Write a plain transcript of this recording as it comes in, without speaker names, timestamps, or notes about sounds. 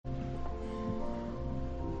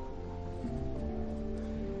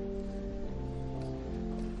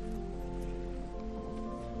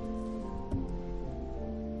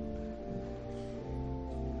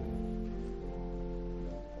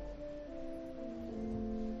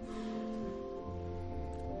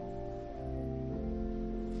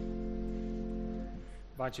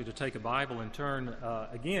invite you to take a Bible and turn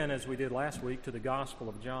again, as we did last week, to the Gospel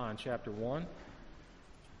of John, chapter 1.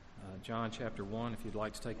 John chapter 1, if you'd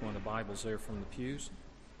like to take one of the Bibles there from the pews.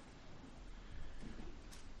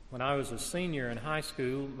 When I was a senior in high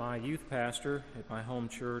school, my youth pastor at my home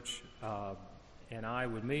church and I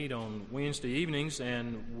would meet on Wednesday evenings,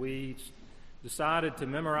 and we decided to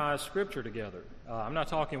memorize Scripture together. I'm not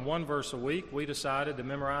talking one verse a week. We decided to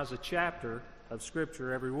memorize a chapter of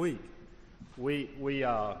Scripture every week. We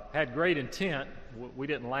had great intent. We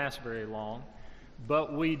didn't last very long.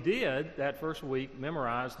 But we did, that first week,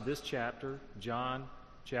 memorize this chapter, John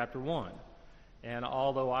chapter 1. And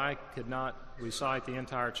although I could not recite the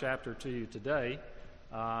entire chapter to you today,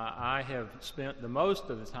 I have spent the most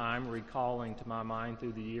of the time recalling to my mind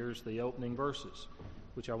through the years the opening verses,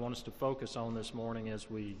 which I want us to focus on this morning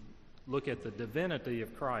as we look at the divinity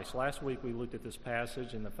of Christ. Last week we looked at this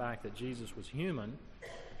passage and the fact that Jesus was human.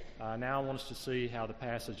 Now I want us to see how the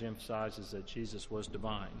passage emphasizes that Jesus was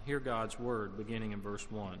divine. Hear God's word beginning in verse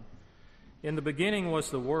 1. In the beginning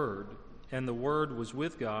was the Word, and the Word was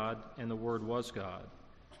with God, and the Word was God.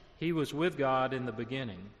 He was with God in the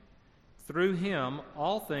beginning. Through him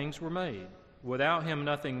all things were made. Without him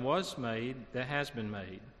nothing was made that has been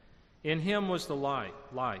made. In him was the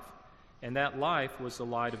life, and that life was the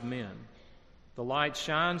light of men. The light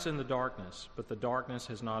shines in the darkness, but the darkness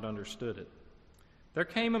has not understood it. There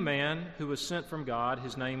came a man who was sent from God.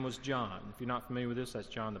 His name was John. If you're not familiar with this, that's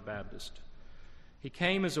John the Baptist. He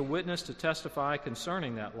came as a witness to testify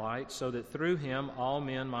concerning that light, so that through him all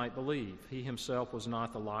men might believe. He himself was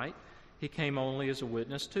not the light. He came only as a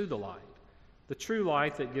witness to the light. The true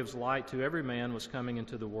light that gives light to every man was coming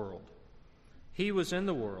into the world. He was in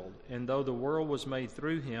the world, and though the world was made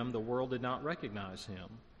through him, the world did not recognize him.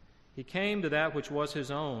 He came to that which was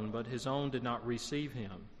his own, but his own did not receive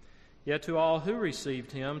him. Yet to all who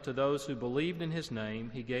received him, to those who believed in his name,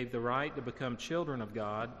 he gave the right to become children of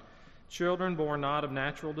God, children born not of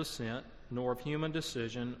natural descent, nor of human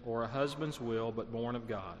decision or a husband's will, but born of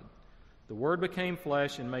God. The Word became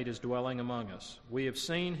flesh and made his dwelling among us. We have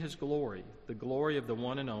seen his glory, the glory of the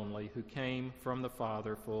one and only, who came from the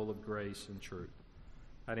Father, full of grace and truth.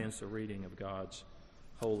 That ends the reading of God's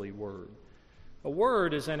holy Word. A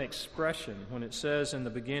word is an expression when it says in the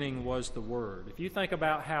beginning was the Word. If you think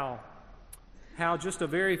about how just a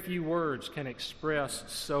very few words can express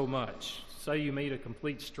so much. Say you meet a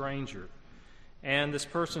complete stranger, and this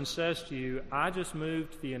person says to you, I just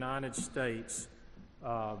moved to the United States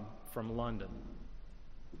from London.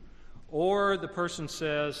 Or the person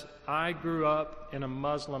says, I grew up in a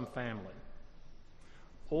Muslim family.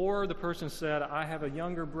 Or the person said, I have a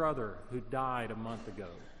younger brother who died a month ago.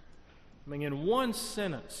 I mean, in one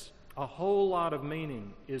sentence, a whole lot of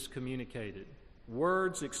meaning is communicated.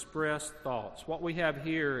 Words express thoughts. What we have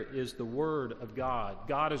here is the Word of God.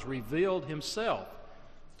 God has revealed himself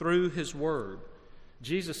through his Word.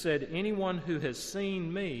 Jesus said, anyone who has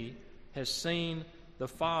seen me has seen the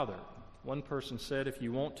Father. One person said, if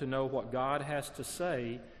you want to know what God has to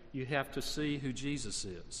say, you have to see who Jesus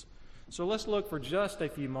is. So let's look for just a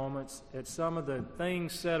few moments at some of the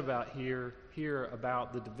things said about here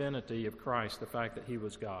about the divinity of Christ, the fact that he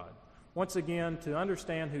was God. Once again, to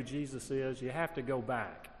understand who Jesus is, you have to go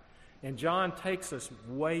back. And John takes us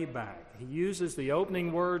way back. He uses the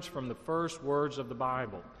opening words from the first words of the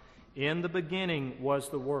Bible. In the beginning was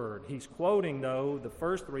the Word. He's quoting, though, the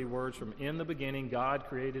first three words from in the beginning, God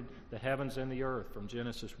created the heavens and the earth from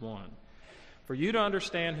Genesis 1. For you to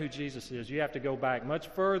understand who Jesus is, you have to go back much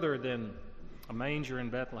further than a manger in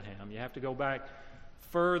Bethlehem. You have to go back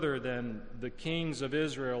further than the kings of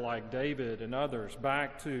Israel like David and others,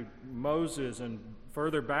 back to Moses and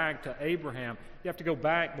further back to Abraham. You have to go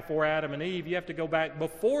back before Adam and Eve. You have to go back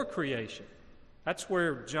before creation. That's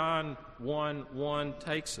where John 1:1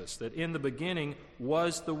 takes us, that in the beginning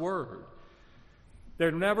was the Word.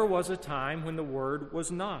 There never was a time when the Word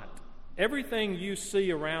was not. Everything you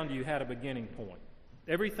see around you had a beginning point.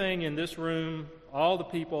 Everything in this room, all the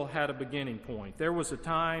people had a beginning point. There was a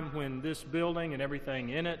time when this building and everything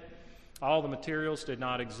in it, all the materials did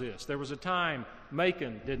not exist. There was a time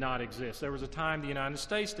Macon did not exist. There was a time the United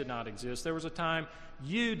States did not exist. There was a time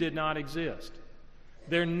you did not exist.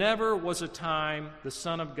 There never was a time the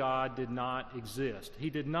Son of God did not exist. He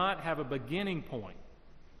did not have a beginning point,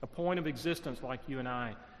 a point of existence like you and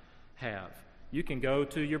I have. You can go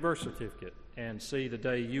to your birth certificate and see the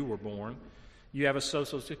day you were born. You have a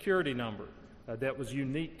Social Security number that was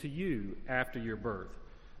unique to you after your birth.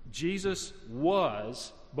 Jesus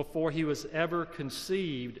was before he was ever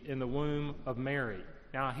conceived in the womb of Mary.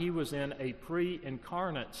 Now, he was in a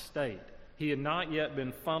pre-incarnate state. He had not yet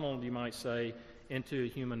been funneled, you might say, into a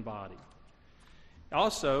human body.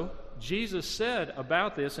 Also, Jesus said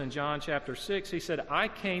about this in John chapter 6, he said, I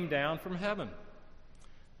came down from heaven.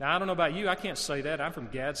 Now, I don't know about you, I can't say that. I'm from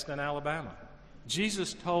Gadsden, Alabama.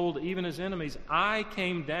 Jesus told even his enemies, I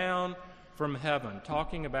came down from heaven,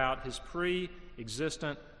 talking about his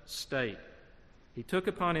pre-existent state. He took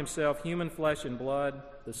upon himself human flesh and blood.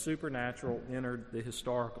 The supernatural entered the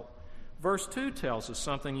historical. Verse 2 tells us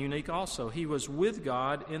something unique also. He was with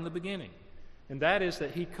God in the beginning, and that is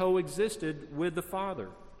that he coexisted with the Father.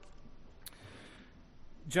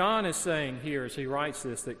 John is saying here as he writes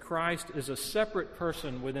this that Christ is a separate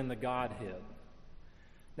person within the Godhead.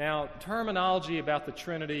 Now, terminology about the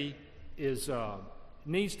Trinity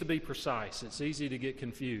needs to be precise. It's easy to get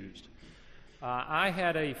confused. I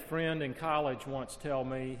had a friend in college once tell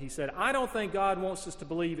me, he said, I don't think God wants us to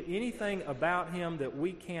believe anything about him that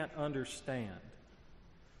we can't understand.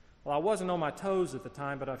 Well, I wasn't on my toes at the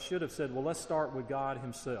time, but I should have said, well, let's start with God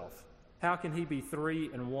himself. How can he be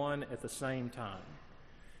three and one at the same time?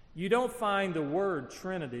 You don't find the word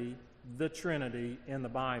Trinity, the Trinity, in the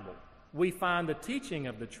Bible. We find the teaching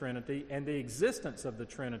of the Trinity and the existence of the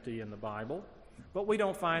Trinity in the Bible, but we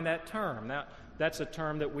don't find that term. Now, that's a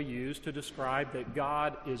term that we use to describe that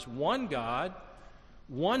God is one God,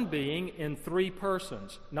 one being in three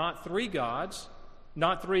persons, not three gods,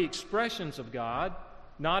 not three expressions of God,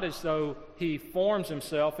 not as though he forms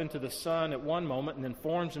himself into the Son at one moment and then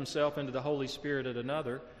forms himself into the Holy Spirit at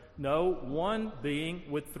another. No, one being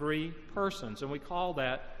with three persons, and we call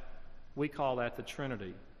that the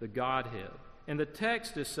Trinity, the Godhead. And the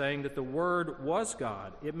text is saying that the Word was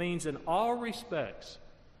God. It means in all respects,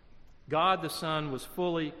 God the Son was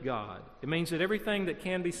fully God. It means that everything that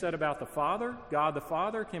can be said about the Father, God the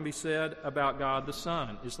Father, can be said about God the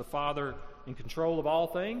Son. Is the Father in control of all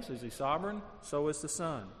things? Is he sovereign? So is the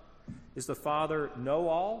Son. Is the Father know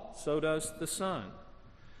all? So does the Son.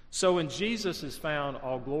 So in Jesus is found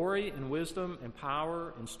all glory and wisdom and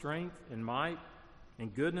power and strength and might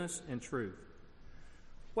and goodness and truth.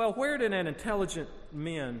 Well, where did an intelligent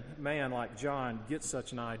man like John get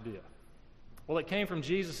such an idea? Well, it came from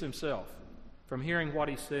Jesus himself, from hearing what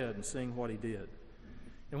he said and seeing what he did.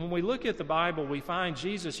 And when we look at the Bible, we find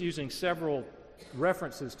Jesus using several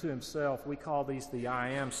references to himself. We call these the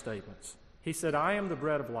I am statements. He said, I am the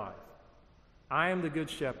bread of life. I am the good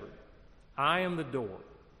shepherd. I am the door.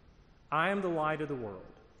 I am the light of the world.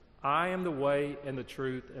 I am the way and the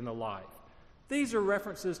truth and the life. These are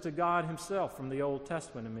references to God himself from the Old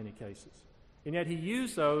Testament in many cases. And yet he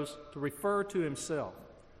used those to refer to himself,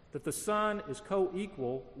 that the Son is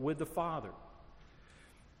co-equal with the Father.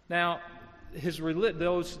 Now,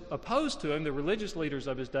 those opposed to him, the religious leaders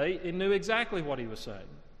of his day, knew exactly what he was saying.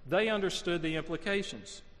 They understood the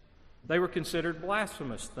implications. They were considered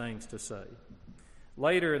blasphemous things to say.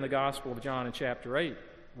 Later in the Gospel of John in chapter 8,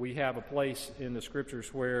 we have a place in the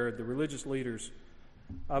Scriptures where the religious leaders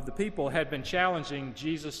of the people had been challenging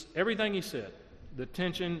Jesus, everything he said. The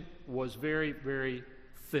tension was very, very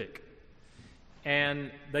thick.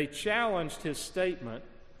 And they challenged his statement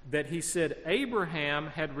that he said Abraham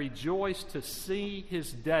had rejoiced to see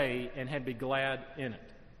his day and had been glad in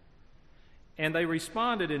it. And they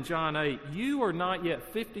responded in John 8, you are not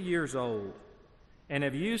yet 50 years old, and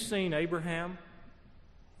have you seen Abraham?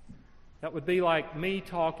 That would be like me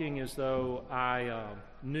talking as though I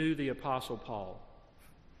knew the Apostle Paul,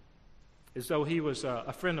 as though he was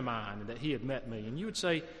a friend of mine and that he had met me. And you would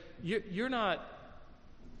say, you're not,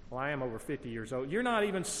 well, I am over 50 years old. You're not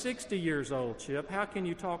even 60 years old, Chip. How can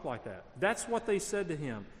you talk like that? That's what they said to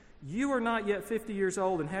him. You are not yet 50 years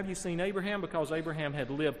old, and have you seen Abraham? Because Abraham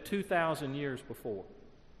had lived 2,000 years before.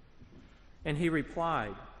 And he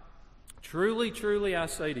replied, truly, truly, I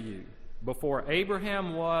say to you, before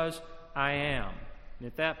Abraham was, I am. And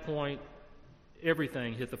at that point,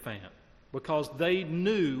 everything hit the fan, because they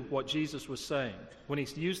knew what Jesus was saying. When he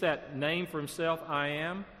used that name for himself, I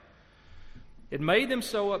am, it made them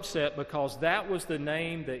so upset because that was the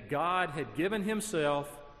name that God had given himself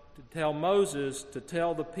to tell Moses to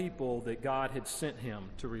tell the people that God had sent him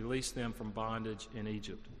to release them from bondage in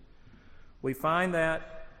Egypt. We find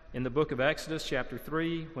that in the book of Exodus, chapter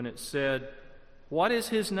 3, when it said, what is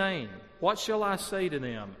his name? What shall I say to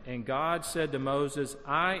them? And God said to Moses,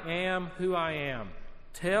 I am who I am.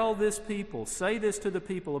 Tell this people, say this to the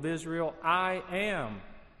people of Israel, I am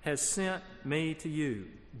has sent me to you.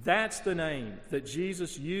 That's the name that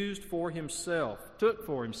Jesus used for himself, took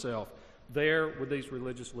for himself there with these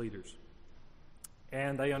religious leaders.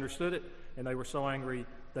 And they understood it, and they were so angry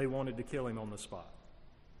they wanted to kill him on the spot.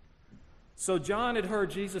 So John had heard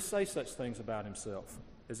Jesus say such things about himself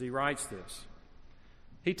as he writes this.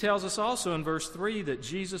 He tells us also in verse 3 that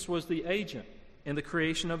Jesus was the agent in the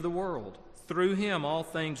creation of the world. Through him all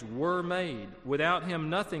things were made. Without him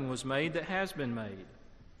nothing was made that has been made.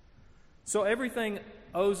 So everything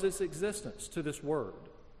owes its existence to this Word.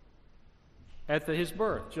 At his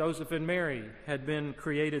birth, Joseph and Mary had been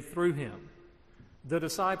created through him. The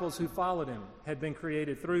disciples who followed him had been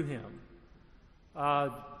created through him.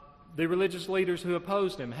 The religious leaders who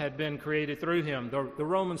opposed him had been created through him. The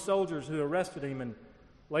Roman soldiers who arrested him and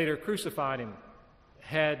later crucified him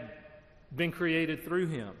had been created through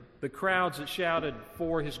him. The crowds that shouted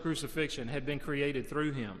for his crucifixion had been created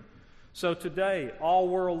through him. So today, all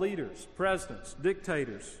world leaders, presidents,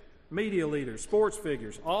 dictators, media leaders, sports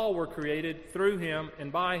figures, all were created through him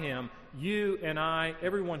and by him. You and I,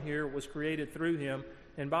 everyone here was created through him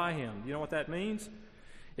and by him. You know what that means?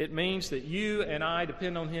 It means that you and I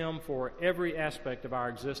depend on him for every aspect of our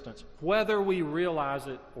existence, whether we realize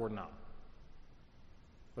it or not,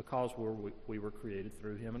 because we were created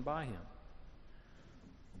through him and by him.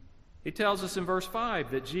 He tells us in verse 5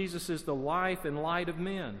 that Jesus is the life and light of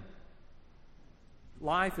men.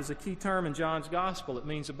 Life is a key term in John's gospel. It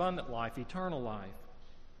means abundant life, eternal life.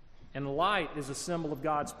 And light is a symbol of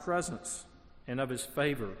God's presence and of his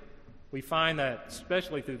favor. We find that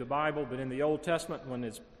especially through the Bible, but in the Old Testament,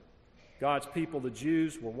 when God's people, the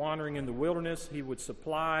Jews, were wandering in the wilderness, he would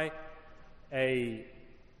supply a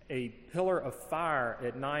pillar of fire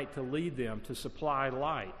at night to lead them, to supply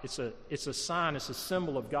light. It's a sign, it's a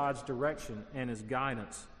symbol of God's direction and his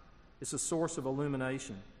guidance. It's a source of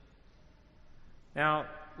illumination. Now,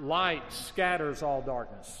 light scatters all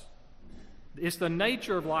darkness. It's the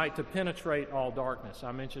nature of light to penetrate all darkness.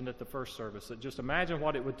 I mentioned at the first service that just imagine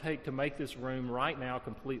what it would take to make this room right now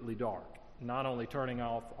completely dark. Not only turning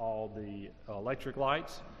off all the electric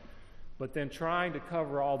lights, but then trying to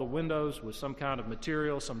cover all the windows with some kind of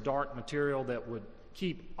material, some dark material that would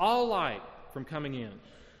keep all light from coming in.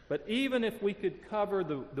 But even if we could cover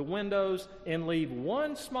the windows and leave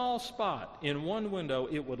one small spot in one window,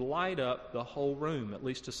 it would light up the whole room, at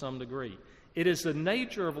least to some degree. It is the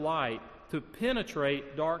nature of light to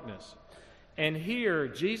penetrate darkness. And here,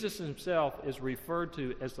 Jesus himself is referred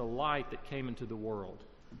to as the light that came into the world.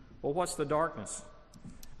 Well, what's the darkness?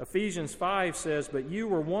 Ephesians 5 says, "But you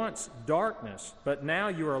were once darkness, but now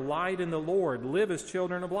you are light in the Lord. Live as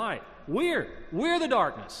children of light." We're the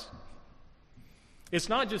darkness. It's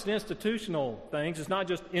not just institutional things. It's not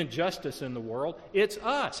just injustice in the world. It's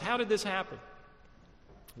us. How did this happen?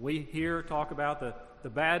 We here talk about the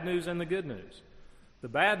bad news and the good news. The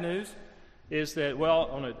bad news is that, well,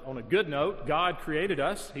 on a good note, God created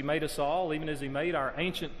us. He made us all, even as he made our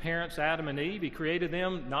ancient parents, Adam and Eve. He created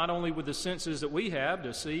them not only with the senses that we have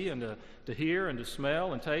to see and to hear and to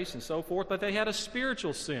smell and taste and so forth, but they had a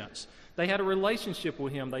spiritual sense. They had a relationship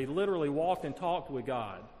with him. They literally walked and talked with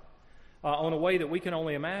God on a way that we can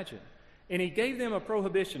only imagine. And he gave them a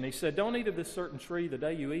prohibition. He said, "Don't eat of this certain tree. The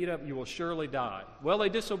day you eat of it, you will surely die." Well, they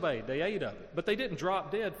disobeyed. They ate of it. But they didn't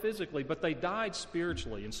drop dead physically, but they died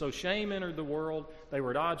spiritually. And so shame entered the world. They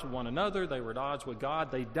were at odds with one another. They were at odds with God.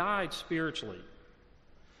 They died spiritually.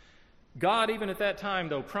 God, even at that time,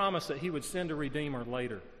 though, promised that he would send a Redeemer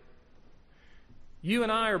later. You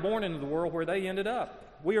and I are born into the world where they ended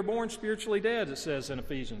up. We are born spiritually dead, it says in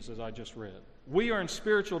Ephesians, as I just read. We are in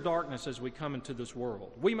spiritual darkness as we come into this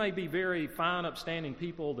world. We may be very fine, upstanding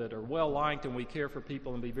people that are well-liked and we care for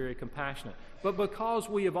people and be very compassionate. But because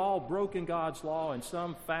we have all broken God's law in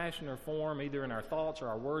some fashion or form, either in our thoughts or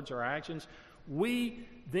our words or our actions, we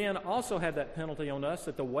then also have that penalty on us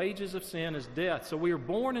that the wages of sin is death. So we are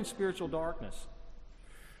born in spiritual darkness.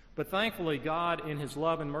 But thankfully, God, in his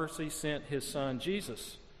love and mercy, sent his Son,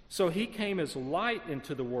 Jesus. So he came as light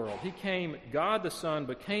into the world. He came, God the Son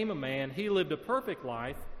became a man. He lived a perfect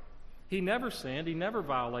life. He never sinned. He never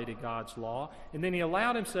violated God's law. And then he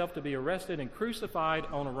allowed himself to be arrested and crucified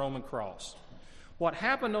on a Roman cross. What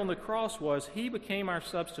happened on the cross was he became our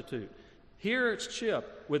substitute. Here it's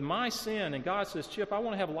Chip with my sin, and God says, "Chip, I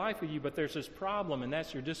want to have life with you, but there's this problem, and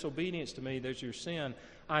that's your disobedience to me. There's your sin.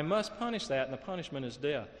 I must punish that, and the punishment is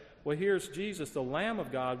death." Well, here's Jesus, the Lamb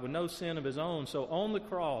of God, with no sin of his own. So on the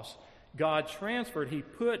cross, God transferred, he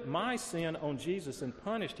put my sin on Jesus and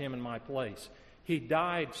punished him in my place. He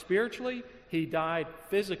died spiritually, he died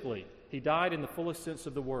physically. He died in the fullest sense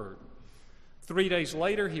of the word. 3 days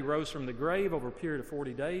later, he rose from the grave. Over a period of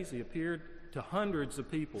 40 days, he appeared to hundreds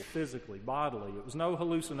of people physically, bodily. It was no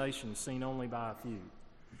hallucination seen only by a few.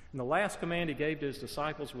 And the last command he gave to his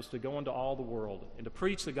disciples was to go into all the world and to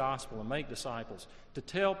preach the gospel and make disciples, to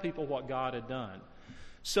tell people what God had done.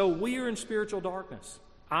 So we are in spiritual darkness.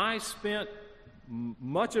 I spent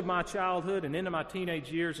much of my childhood and into my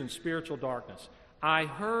teenage years in spiritual darkness. I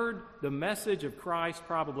heard the message of Christ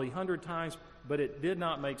probably 100 times, but it did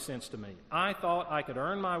not make sense to me. I thought I could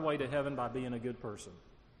earn my way to heaven by being a good person,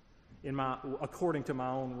 according to my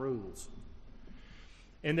own rules.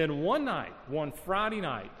 And then one Friday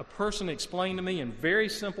night, a person explained to me in very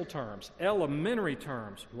simple terms, elementary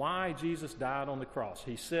terms, why Jesus died on the cross.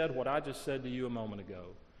 He said what I just said to you a moment ago.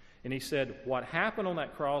 And he said, what happened on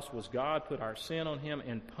that cross was God put our sin on him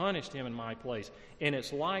and punished him in my place. And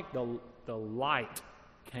it's like the light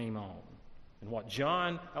came on. And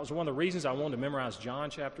that was one of the reasons I wanted to memorize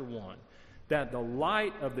John chapter 1. That the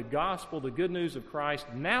light of the gospel, the good news of Christ,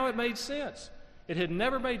 now it made sense. It had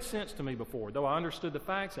never made sense to me before. Though I understood the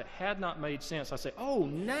facts, it had not made sense. I say, oh,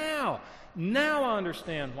 now I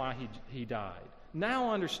understand why he died. Now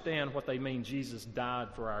I understand what they mean Jesus died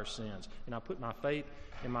for our sins. And I put my faith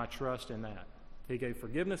and my trust in that. He gave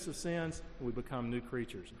forgiveness of sins, and we become new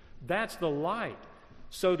creatures. That's the light.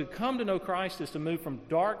 So to come to know Christ is to move from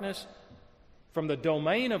darkness, from the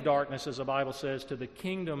domain of darkness, as the Bible says, to the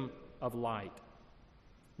kingdom of light.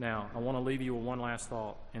 Now, I want to leave you with one last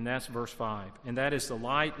thought, and that's verse 5. And that is, the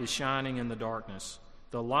light is shining in the darkness.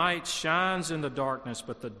 The light shines in the darkness,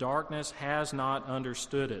 but the darkness has not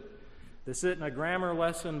understood it. This isn't a grammar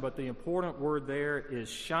lesson, but the important word there is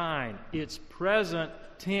shine. It's present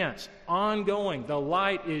tense, ongoing. The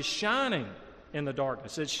light is shining in the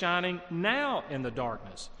darkness. It's shining now in the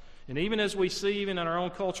darkness. And even as we see, even in our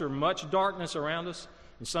own culture, much darkness around us,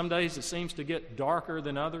 and some days it seems to get darker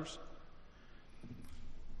than others,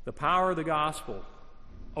 the power of the gospel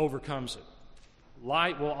overcomes it.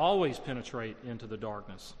 Light will always penetrate into the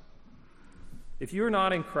darkness. If you're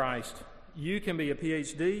not in Christ, you can be a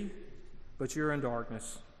PhD, but you're in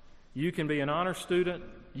darkness. You can be an honor student.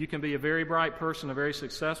 You can be a very bright person, a very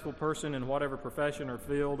successful person in whatever profession or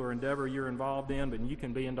field or endeavor you're involved in, but you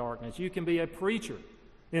can be in darkness. You can be a preacher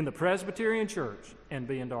in the Presbyterian Church and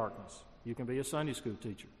be in darkness. You can be a Sunday school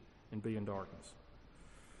teacher and be in darkness.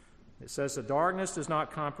 It says the darkness does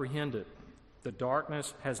not comprehend it. The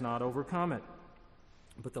darkness has not overcome it.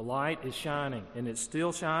 But the light is shining, and it's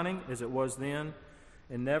still shining as it was then,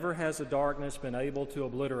 and never has the darkness been able to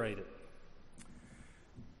obliterate it.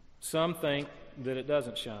 Some think that it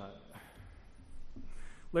doesn't shine.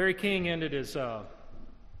 Larry King ended his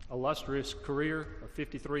illustrious career of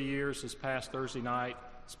 53 years this past Thursday night.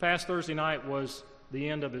 This past Thursday night was the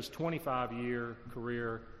end of his 25-year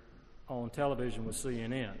career on television with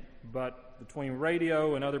CNN. But between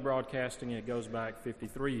radio and other broadcasting, it goes back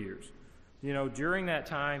 53 years. You know, during that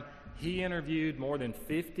time, he interviewed more than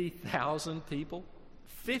 50,000 people.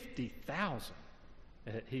 50,000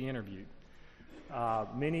 he interviewed.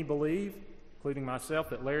 Many believe, including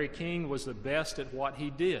myself, that Larry King was the best at what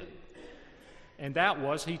he did. And that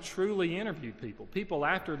was, he truly interviewed people. People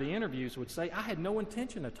after the interviews would say, I had no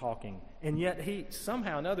intention of talking. And yet he,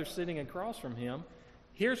 somehow or another, sitting across from him,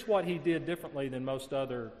 here's what he did differently than most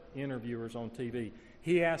other interviewers on TV.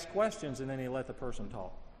 He asked questions and then he let the person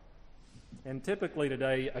talk. And typically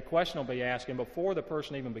today, a question will be asked, and before the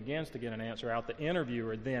person even begins to get an answer out, the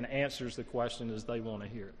interviewer then answers the question as they want to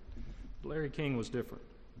hear it. Larry King was different.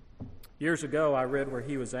 Years ago, I read where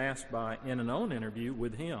he was asked in an own interview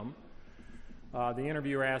with him, the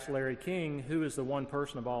interviewer asked Larry King, who is the one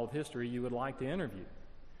person of all of history you would like to interview?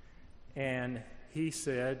 And he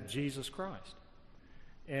said, Jesus Christ.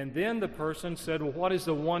 And then the person said, well, what is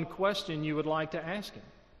the one question you would like to ask him?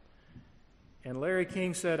 And Larry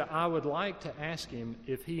King said, I would like to ask him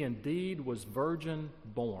if he indeed was virgin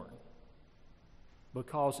born.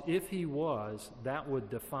 Because if he was, that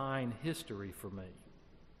would define history for me.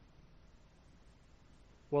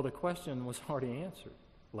 Well, the question was already answered,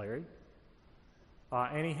 Larry.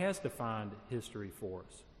 And he has defined history for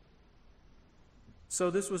us.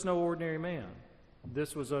 So this was no ordinary man.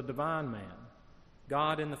 This was a divine man,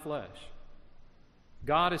 God in the flesh.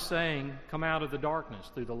 God is saying, come out of the darkness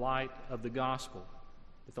through the light of the gospel.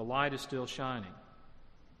 But the light is still shining.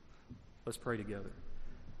 Let's pray together.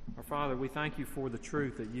 Our Father, we thank you for the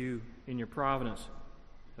truth that you, in your providence,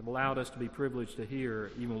 have allowed us to be privileged to hear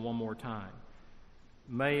even one more time.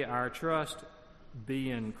 May our trust be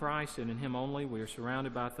in Christ and in him only. We are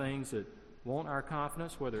surrounded by things that want our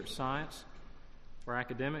confidence, whether it's science or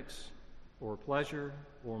academics or pleasure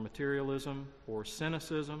or materialism or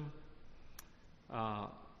cynicism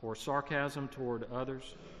or sarcasm toward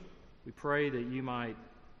others. We pray that you might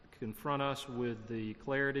confront us with the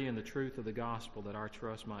clarity and the truth of the gospel, that our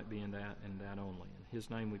trust might be in that and that only. In his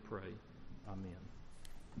name we pray. Amen.